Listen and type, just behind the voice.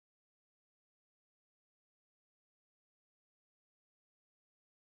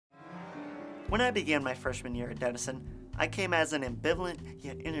When I began my freshman year at Denison, I came as an ambivalent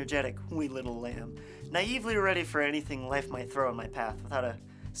yet energetic wee little lamb, naively ready for anything life might throw in my path without a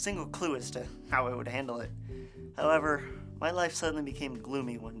single clue as to how I would handle it. However, my life suddenly became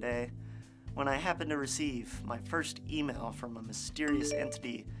gloomy one day when I happened to receive my first email from a mysterious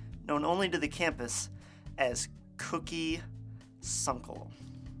entity known only to the campus as Cookie Sunkle.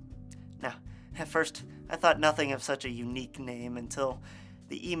 Now, at first, I thought nothing of such a unique name until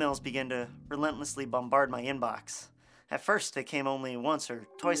the emails began to relentlessly bombard my inbox. At first, they came only once or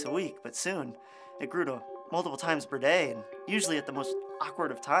twice a week, but soon it grew to multiple times per day, and usually at the most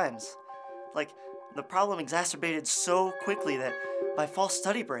awkward of times. Like, the problem exacerbated so quickly that by fall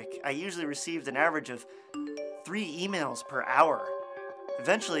study break, I usually received an average of 3 emails per hour.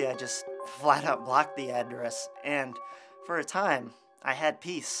 Eventually, I just flat out blocked the address, and for a time, I had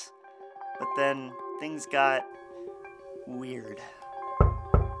peace. But then things got weird.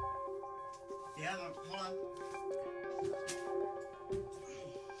 Yeah, hold on.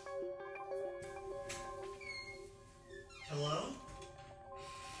 Hello?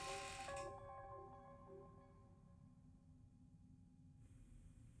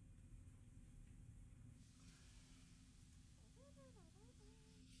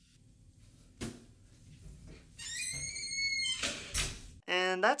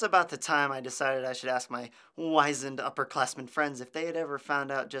 And that's about the time I decided I should ask my wizened upperclassmen friends if they had ever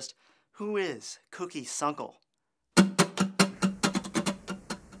found out just who is Cookie Sunkle.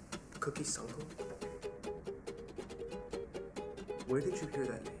 Cookie Sunkle? Where did you hear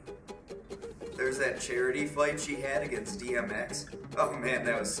that name? There's that charity fight she had against DMX. Oh man,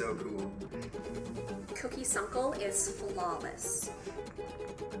 that was so cool. Cookie Sunkle is flawless.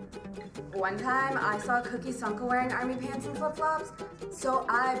 One time, I saw Cookie Sunkle wearing army pants and flip-flops, so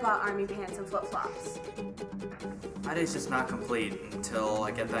I bought army pants and flip-flops. My day's just not complete until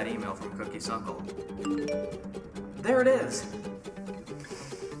I get that email from Cookie Sunkle. There it is.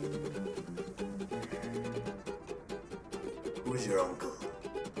 Who's your uncle?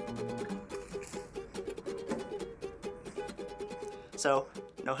 So,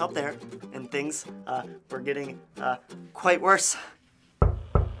 no help there, and things were getting quite worse.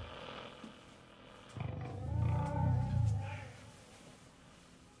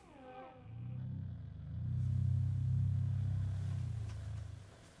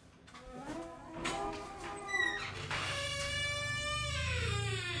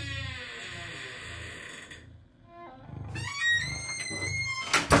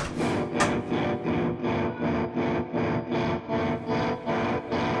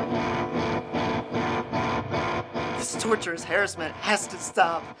 This torturous harassment has to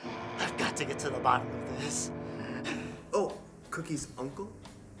stop. I've got to get to the bottom of this. Oh, Cookie's uncle?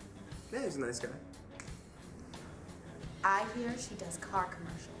 Yeah, he's a nice guy. I hear she does car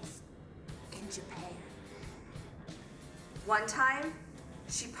commercials in Japan. One time,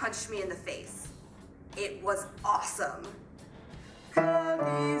 she punched me in the face. It was awesome.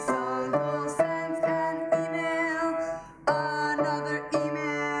 Cookie Sunkle sends an email, another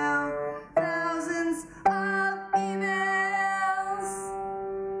email, thousands of emails.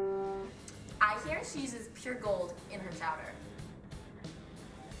 I hear she uses pure gold in her chowder.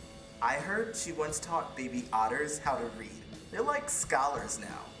 I heard she once taught baby otters how to read. They're like scholars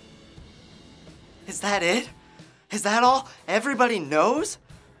now. Is that it? Is that all everybody knows?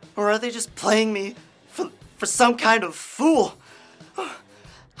 Or are they just playing me for some kind of fool?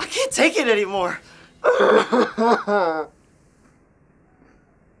 I can't take it anymore.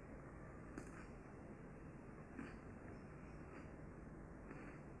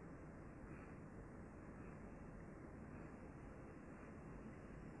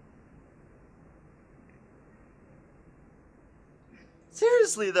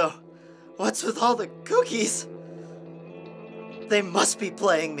 Seriously though, what's with all the cookies? They must be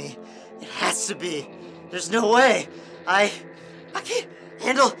playing me. It has to be. There's no way. I can't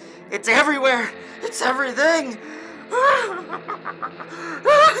handle. It's everywhere. It's everything. Cookie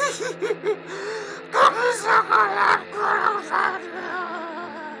Sunkle.